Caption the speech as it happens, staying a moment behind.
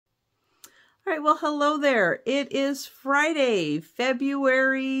All right, well, hello there. It is Friday,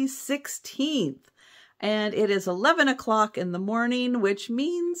 February 16th, and it is 11 o'clock in the morning, which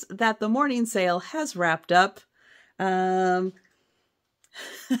means that the morning sale has wrapped up. Yes,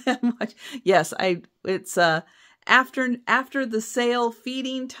 it's after the sale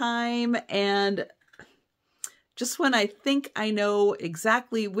feeding time, and just when I think I know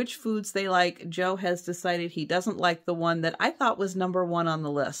exactly which foods they like, Joe has decided he doesn't like the one that I thought was number one on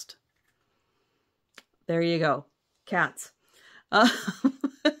the list. There you go. Cats. The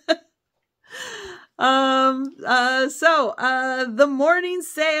morning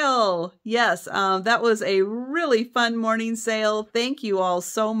sale. Yes, that was a really fun morning sale. Thank you all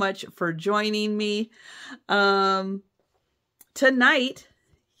so much for joining me. Tonight,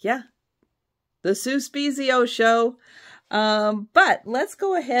 yeah, the Sue Spezio show. But let's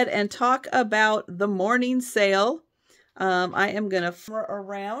go ahead and talk about the morning sale. I am going to flip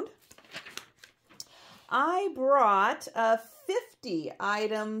around. I brought 50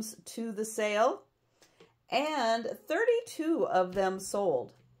 items to the sale, and 32 of them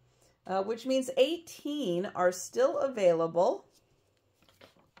sold, which means 18 are still available.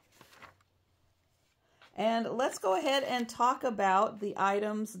 And let's go ahead and talk about the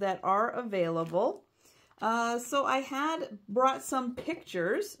items that are available. So I had brought some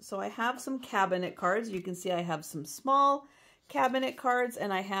pictures. So I have some cabinet cards. You can see I have some small cabinet cards,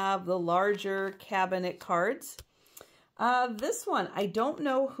 and I have the larger cabinet cards. This one, I don't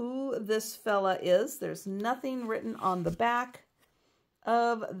know who this fella is. There's nothing written on the back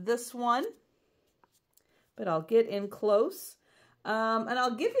of this one, but I'll get in close. And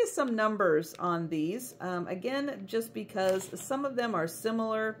I'll give you some numbers on these. Again, just because some of them are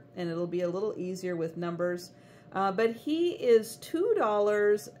similar and it'll be a little easier with numbers. But he is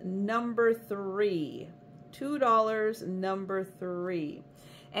 $2, number 3. $2, number 3.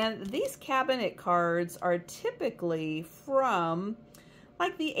 And these cabinet cards are typically from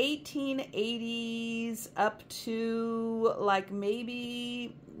like the 1880s up to like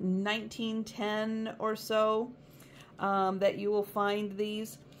maybe 1910 or so, that you will find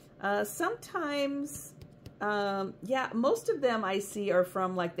these. Sometimes, yeah, most of them I see are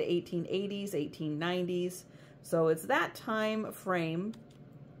from like the 1880s, 1890s. So it's that time frame.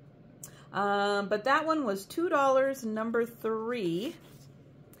 But that one was $2, number 3.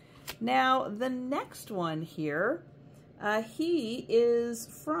 Now, the next one here, he is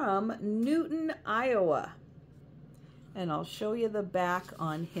from Newton, Iowa. And I'll show you the back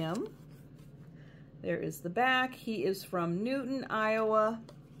on him. There is the back. He is from Newton, Iowa.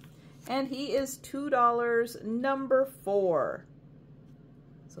 And he is $2, number 4.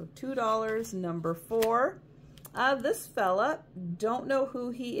 So $2, number 4. This fella, don't know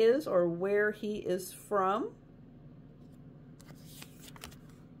who he is or where he is from.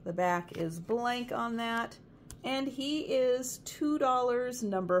 The back is blank on that. And he is $2,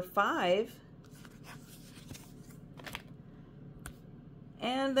 number 5.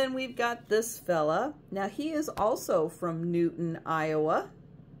 And then we've got this fella. Now he is also from Newton, Iowa.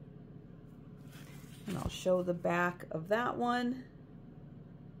 And I'll show the back of that one.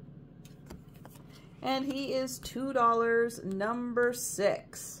 And he is $2, number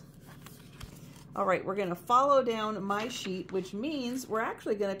 6. All right, we're going to follow down my sheet, which means we're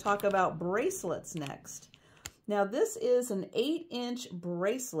actually going to talk about bracelets next. Now, this is an 8-inch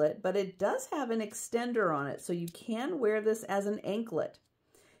bracelet, but it does have an extender on it, so you can wear this as an anklet.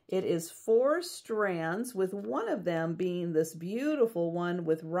 It is 4 strands, with one of them being this beautiful one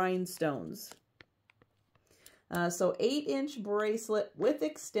with rhinestones. So 8-inch bracelet with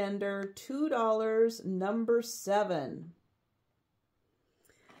extender, $2, number 7.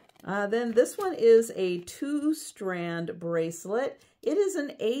 Then this one is a 2-strand bracelet. It is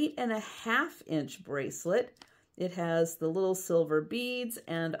an 8.5-inch bracelet. It has the little silver beads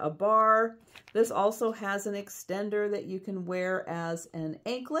and a bar. This also has an extender that you can wear as an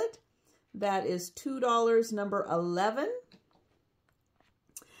anklet. That is $2, number 11.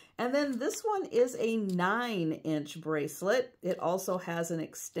 And then this one is a 9-inch bracelet. It also has an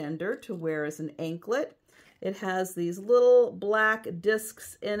extender to wear as an anklet. It has these little black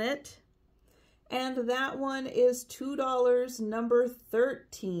discs in it. And that one is $2, number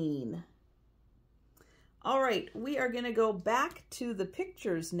 13. All right, we are going to go back to the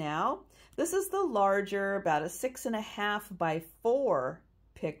pictures now. This is the larger, about a 6.5 by 4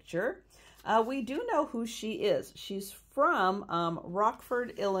 picture. We do know who she is. She's from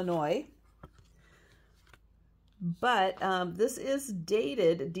Rockford, Illinois. But this is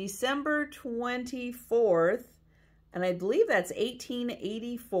dated December 24th, and I believe that's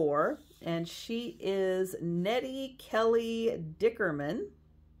 1884. And she is Nettie Kelly Dickerman.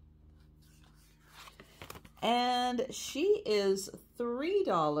 And she is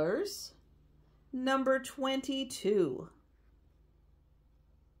 $3, number 22.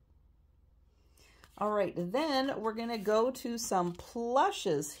 All right, then we're going to go to some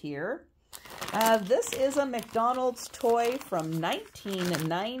plushes here. This is a McDonald's toy from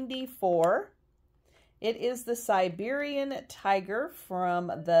 1994. It is the Siberian tiger from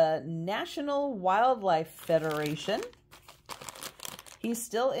the National Wildlife Federation. He's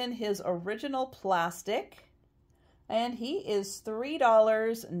still in his original plastic, and he is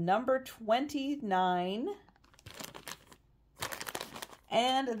 $3, number 29.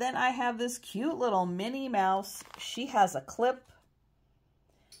 And then I have this cute little Minnie Mouse. She has a clip,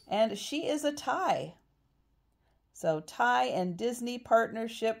 and she is a tie. So tie and Disney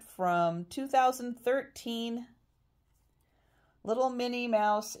partnership from 2013. Little Minnie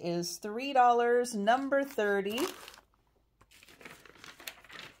Mouse is $3, number 30.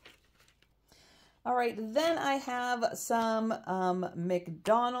 All right, then I have some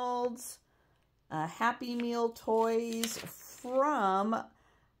McDonald's Happy Meal toys from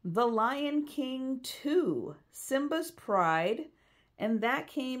The Lion King 2, Simba's Pride, and that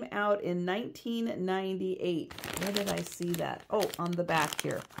came out in 1998. Where did I see that? Oh, on the back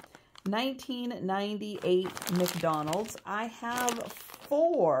here. 1998 McDonald's. I have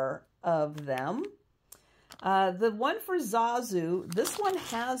 4 of them. The one for Zazu, this one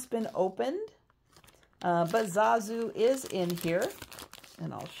has been opened, but Zazu is in here,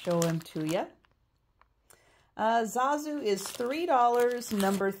 and I'll show him to you. Zazu is $3,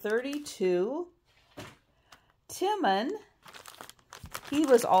 number 32. Timon, he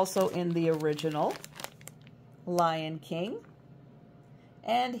was also in the original Lion King,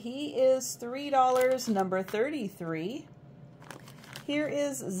 and he is $3, number 33. Here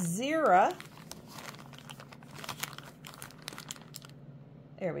is Zira.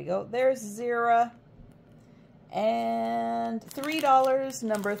 There we go. There's Zira. And $3,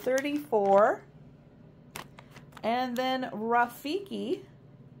 number 34. And then Rafiki.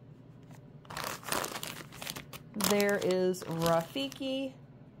 There is Rafiki.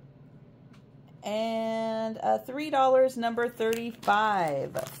 And $3, number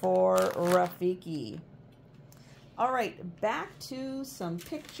 35 for Rafiki. All right, back to some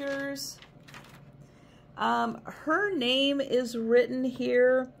pictures. Her name is written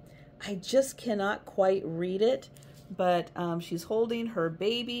here. I just cannot quite read it, but she's holding her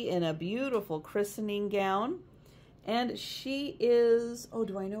baby in a beautiful christening gown. And she is, oh,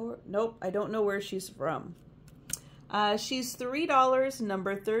 do I know her? Nope, I don't know where she's from. She's $3,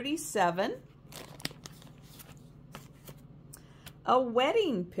 number 37. A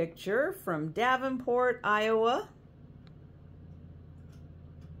wedding picture from Davenport, Iowa.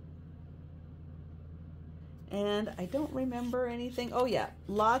 And I don't remember anything. Oh yeah,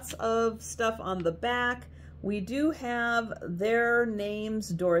 lots of stuff on the back. We do have their names,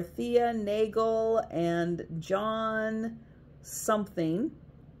 Dorothea Nagel and John something.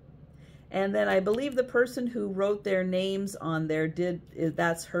 And then I believe the person who wrote their names on there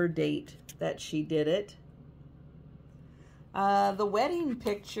that's her date that she did it. The wedding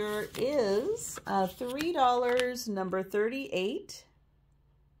picture is $3, number 38.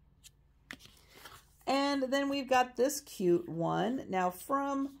 And then we've got this cute one. Now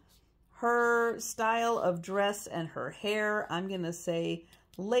from her style of dress and her hair, I'm going to say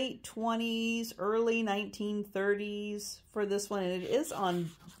late 20s, early 1930s for this one. And it is on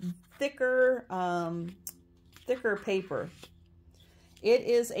thicker paper. It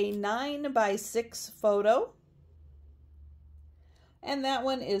is a 9x6 photo. And that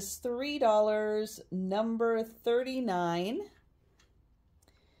one is $3, number 39.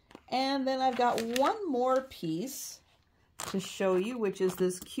 And then I've got one more piece to show you, which is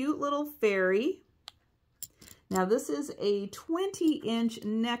this cute little fairy. Now this is a 20-inch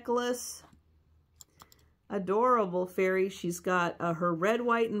necklace. Adorable fairy. She's got her red,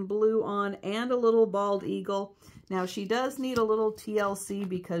 white, and blue on and a little bald eagle. Now she does need a little TLC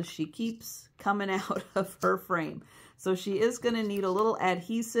because she keeps coming out of her frame. So she is going to need a little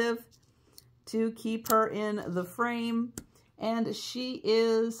adhesive to keep her in the frame. And she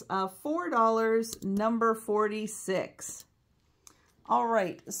is $4, number 46. All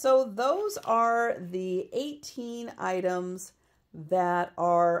right, so those are the 18 items that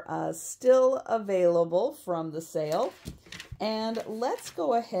are still available from the sale. And let's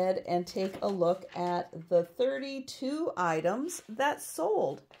go ahead and take a look at the 32 items that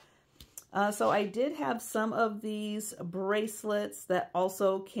sold. So I did have some of these bracelets that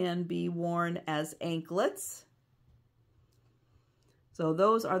also can be worn as anklets. So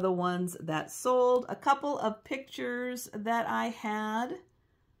those are the ones that sold. A couple of pictures that I had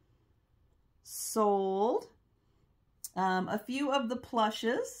sold. A few of the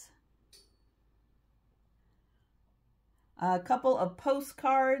plushes, a couple of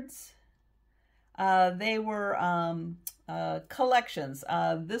postcards. They were collections.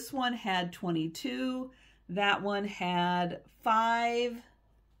 This one had 22, that one had 5.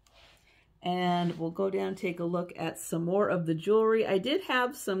 And we'll go down and take a look at some more of the jewelry. I did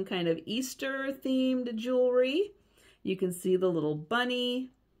have some kind of Easter themed jewelry. You can see the little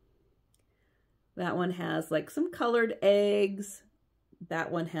bunny. That one has like some colored eggs.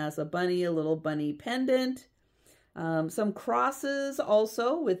 That one has a bunny, a little bunny pendant. Some crosses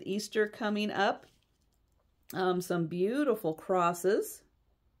also with Easter coming up. Some beautiful crosses.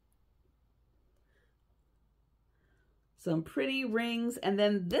 Some pretty rings, and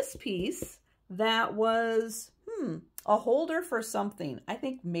then this piece that was, a holder for something. I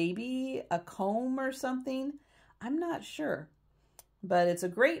think maybe a comb or something. I'm not sure, but it's a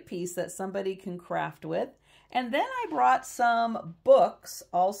great piece that somebody can craft with. And then I brought some books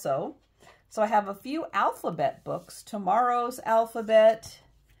also. So I have a few alphabet books. Tomorrow's Alphabet,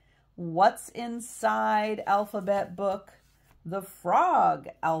 What's Inside Alphabet book, the Frog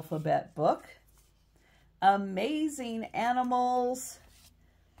Alphabet book, Amazing Animals,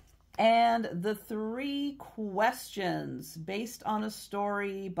 and the 3 Questions based on a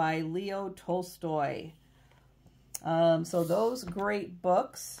story by Leo Tolstoy. So those great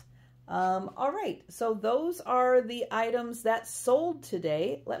books. All right, so those are the items that sold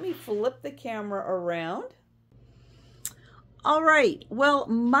today. Let me flip the camera around. All right, well,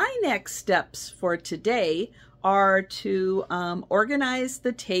 my next steps for today are to organize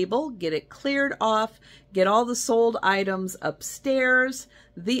the table, get it cleared off, get all the sold items upstairs.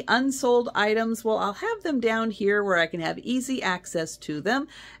 The unsold items, well, I'll have them down here where I can have easy access to them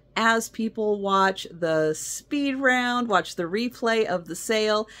as people watch the speed round, watch the replay of the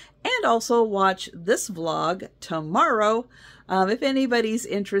sale, and also watch this vlog tomorrow. If anybody's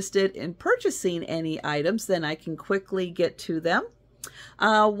interested in purchasing any items, then I can quickly get to them.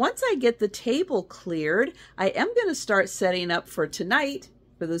 Once I get the table cleared, I am going to start setting up for tonight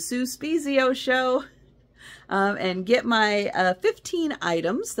for the Sue Spezio show and get my 15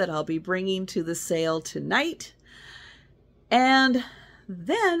 items that I'll be bringing to the sale tonight. And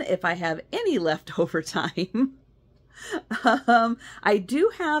then if I have any leftover time, I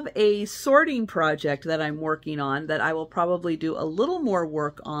do have a sorting project that I'm working on that I will probably do a little more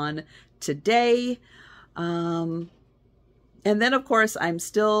work on today. And then, of course, I'm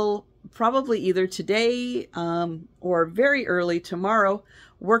still probably either today or very early tomorrow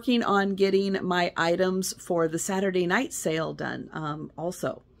working on getting my items for the Saturday night sale done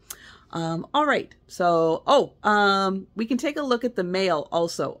also. All right, so, we can take a look at the mail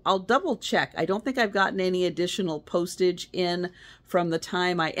also. I'll double check. I don't think I've gotten any additional postage in from the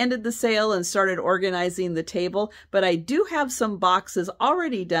time I ended the sale and started organizing the table, but I do have some boxes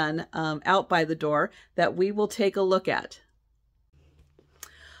already done out by the door that we will take a look at.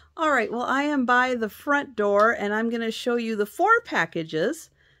 All right, well, I am by the front door and I'm going to show you the 4 packages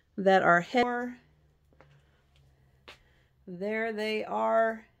that are here. There they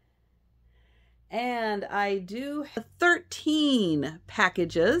are. And I do have 13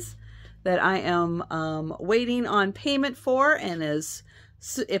 packages that I am waiting on payment for. And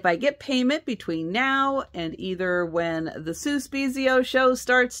if I get payment between now and either when the Sue Spezio show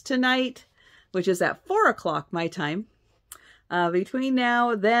starts tonight, which is at 4 o'clock my time, between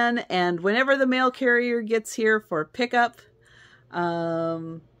now, then, and whenever the mail carrier gets here for pickup,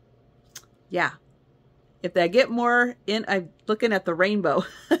 yeah. If I get more in, I'm looking at the rainbow.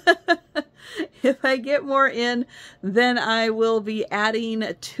 If I get more in, then I will be adding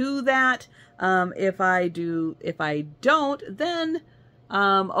to that. If I don't, then,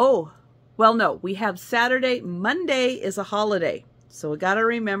 oh, well, no, we have Saturday. Monday is a holiday. So we got to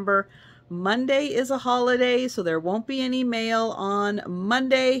remember Monday is a holiday. So there won't be any mail on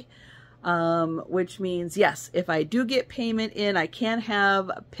Monday, which means, yes, if I do get payment in, I can have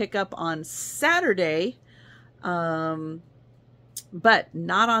pickup on Saturday. But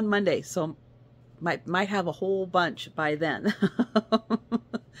not on Monday, so might have a whole bunch by then.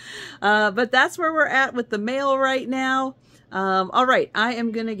 But that's where we're at with the mail right now. All right, I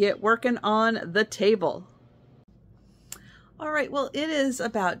am going to get working on the table. All right, well, it is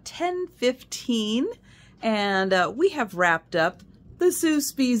about 10:15, and we have wrapped up the Sue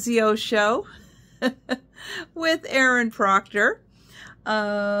Spezio show with Erin Proctor.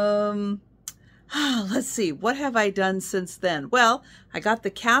 Let's see, what have I done since then? Well, I got the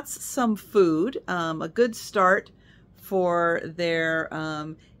cats some food, a good start for their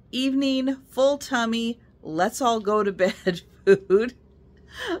evening full tummy, let's all go to bed food.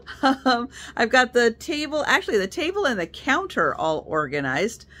 I've got the table, actually the table and the counter all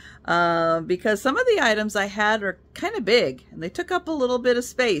organized because some of the items I had are kind of big and they took up a little bit of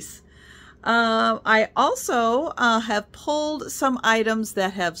space. I also have pulled some items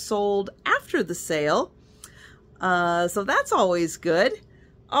that have sold after the sale. So that's always good.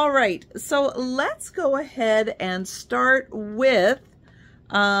 All right, so let's go ahead and start with,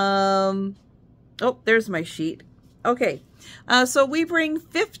 oh, there's my sheet. Okay, so we bring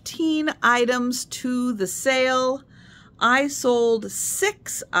 15 items to the sale. I sold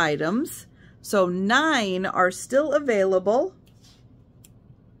 6 items, so 9 are still available.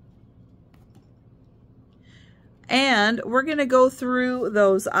 And we're gonna go through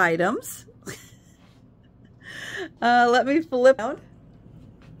those items. Let me flip out.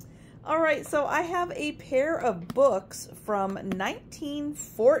 All right, so I have a pair of books from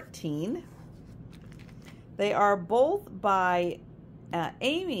 1914. They are both by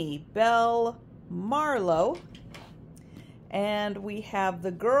Amy Bell Marlowe. And we have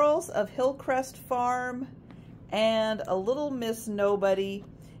The Girls of Hillcrest Farm and A Little Miss Nobody.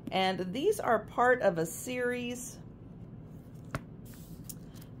 And these are part of a series.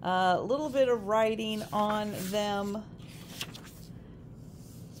 A little bit of writing on them.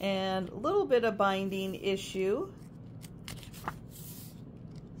 And a little bit of binding issue.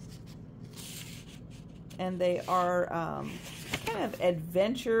 And they are kind of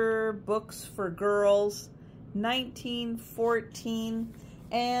adventure books for girls, 1914.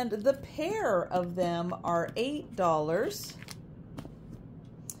 And the pair of them are $8.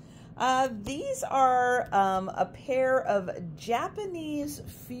 These are a pair of Japanese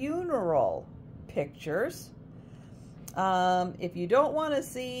funeral pictures. If you don't want to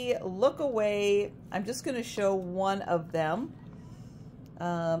see, look away. I'm just going to show one of them.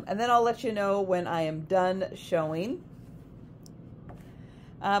 And then I'll let you know when I am done showing.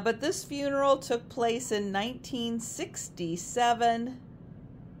 But this funeral took place in 1967.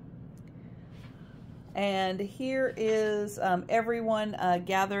 And here is everyone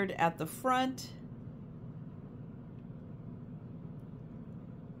gathered at the front.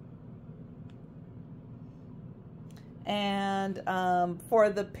 And for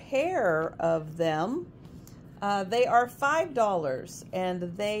the pair of them, they are $5, and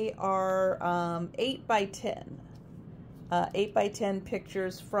they are 8 by 10. 8 by 10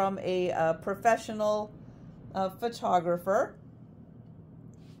 pictures from a professional photographer.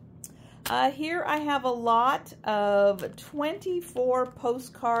 Here I have a lot of 24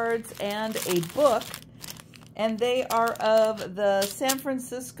 postcards and a book, and they are of the San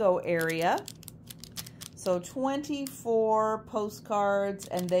Francisco area. So 24 postcards,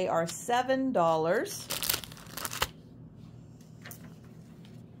 and they are $7.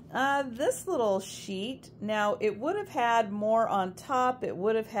 This little sheet, now it would have had more on top, it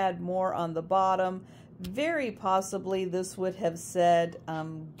would have had more on the bottom. Very possibly this would have said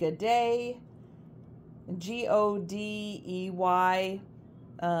G'day, G-O-D-E-Y,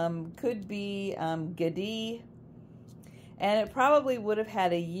 could be G'day, and it probably would have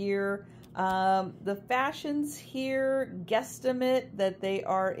had a year. The fashions here guesstimate that they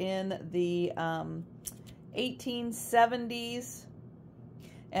are in the 1870s.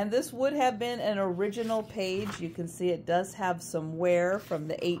 And this would have been an original page. You can see it does have some wear from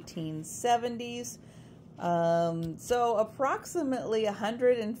the 1870s. So approximately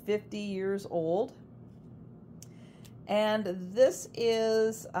 150 years old. And this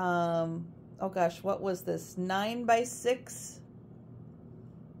is, oh gosh, what was this? 9 by 6?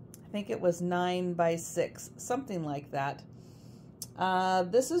 I think it was 9 by 6, something like that.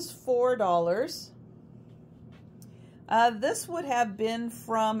 This is $4. This would have been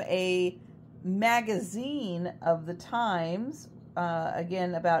from a magazine of the times,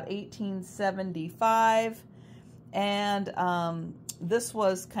 again, about 1875. And this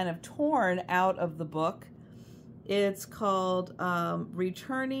was kind of torn out of the book. It's called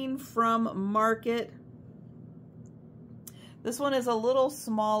Returning from Market. This one is a little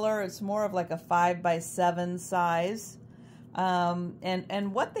smaller. It's more of like a 5 by 7 size.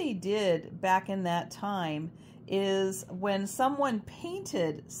 And what they did back in that time is when someone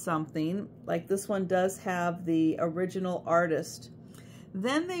painted something, like this one does have the original artist,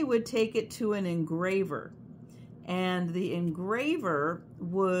 then they would take it to an engraver. And the engraver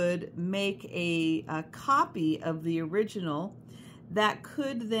would make a copy of the original that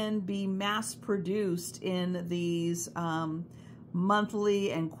could then be mass-produced in these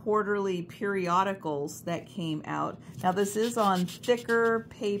monthly and quarterly periodicals that came out. Now this is on thicker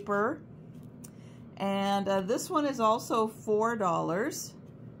paper, and this one is also $4.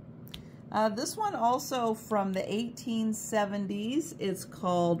 This one also from the 1870s. It's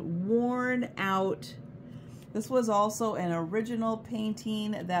called Worn Out. This was also an original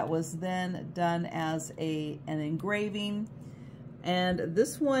painting that was then done as an engraving. And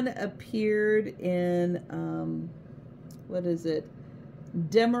this one appeared in, what is it?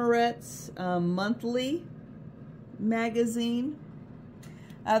 Demeret's Monthly magazine.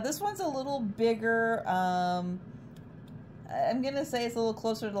 This one's a little bigger. I'm going to say it's a little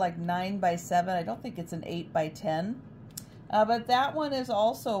closer to like 9 by 7. I don't think it's an 8 by 10. But that one is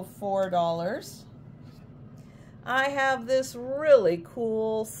also $4. I have this really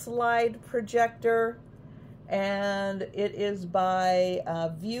cool slide projector, and it is by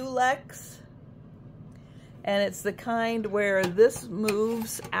Vulex. And it's the kind where this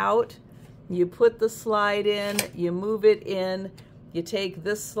moves out. You put the slide in, you move it in, you take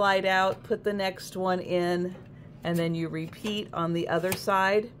this slide out, put the next one in, and then you repeat on the other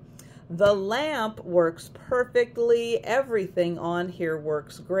side. The lamp works perfectly. Everything on here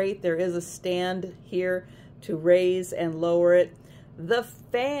works great. There is a stand here to raise and lower it. The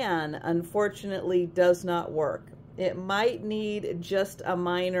fan, unfortunately, does not work. It might need just a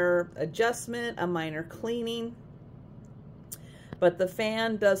minor adjustment, a minor cleaning, but the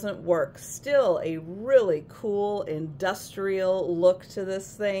fan doesn't work. Still a really cool industrial look to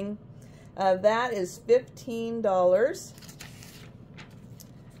this thing. That is $15.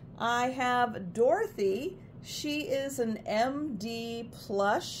 I have Dorothy. She is an MD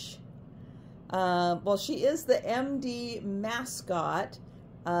plush. Well, she is the MD mascot.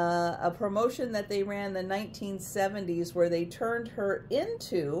 A promotion that they ran in the 1970s where they turned her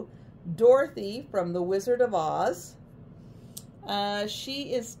into Dorothy from The Wizard of Oz.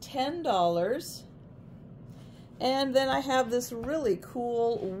 She is $10. And then I have this really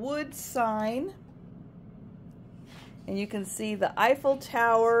cool wood sign. And you can see the Eiffel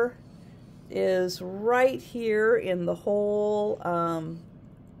Tower is right here in the whole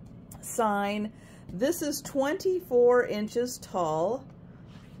sign. This is 24 inches tall,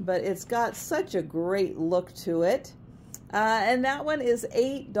 but it's got such a great look to it. And that one is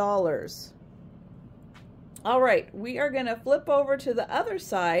 $8. All right, we are going to flip over to the other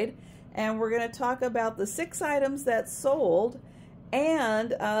side, and we're going to talk about the 6 items that sold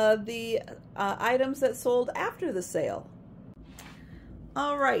and the items that sold after the sale.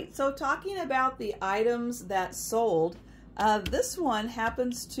 All right, so talking about the items that sold, this one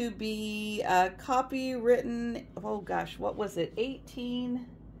happens to be copywritten, oh gosh, what was it,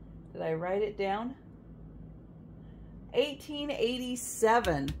 did I write it down?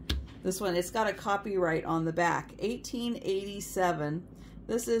 1887. This one, it's got a copyright on the back, 1887.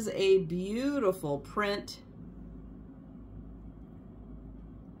 This is a beautiful print.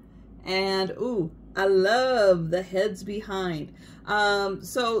 And, ooh, I love the heads behind.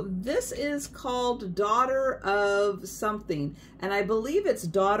 So this is called Daughter of something. And I believe it's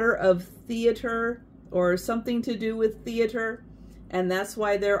Daughter of Theater or something to do with theater. And that's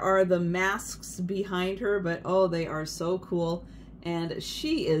why there are the masks behind her. But, oh, they are so cool. And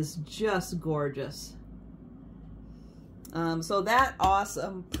she is just gorgeous. So that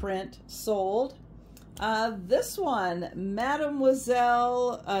awesome print sold. This one,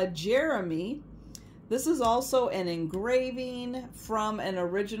 Mademoiselle Jeremy. This is also an engraving from an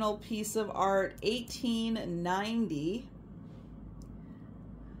original piece of art, 1890.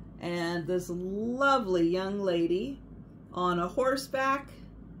 And this lovely young lady on a horseback.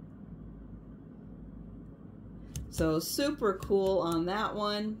 So super cool on that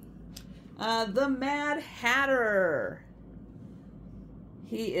one. The Mad Hatter.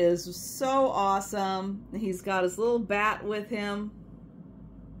 He is so awesome. He's got his little bat with him.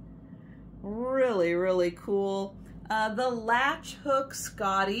 Really, really cool. The Latch Hook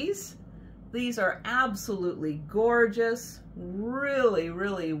Scotties. These are absolutely gorgeous. Really,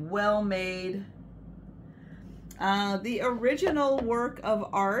 really well made. The original work of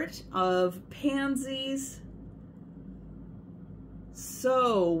art of pansies.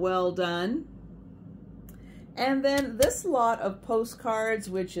 So well done. And then this lot of postcards,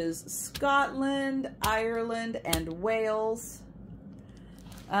 which is Scotland, Ireland, and Wales.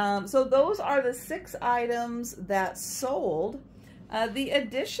 So those are the 6 items that sold. The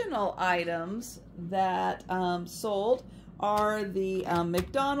additional items that sold are the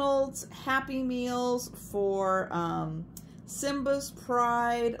McDonald's Happy Meals for Simba's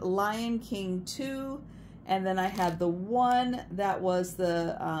Pride, Lion King 2, and then I had the one that was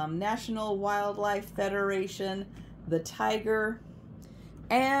the National Wildlife Federation, the tiger,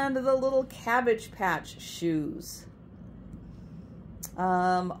 and the little Cabbage Patch shoes.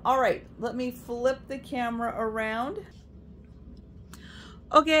 All right, let me flip the camera around.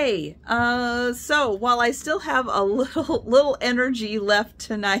 Okay, so while I still have a little energy left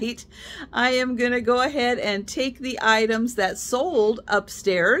tonight, I am going to go ahead and take the items that sold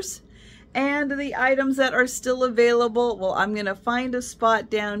upstairs and the items that are still available. Well, I'm going to find a spot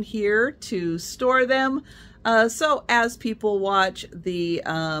down here to store them. So as people watch the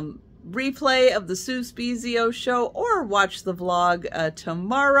replay of the Sue Spezio show or watch the vlog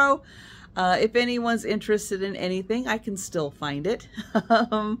tomorrow, if anyone's interested in anything, I can still find it.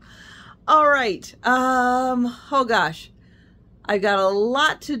 All right. Oh gosh, I got a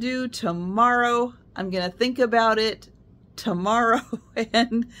lot to do tomorrow. I'm going to think about it tomorrow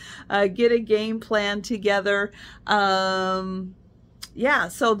and get a game plan together. Yeah,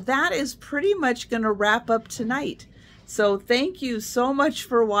 so that is pretty much going to wrap up tonight. So thank you so much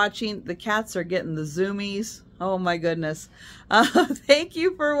for watching. The cats are getting the zoomies. Oh my goodness. Thank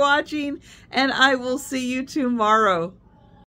you for watching, and I will see you tomorrow.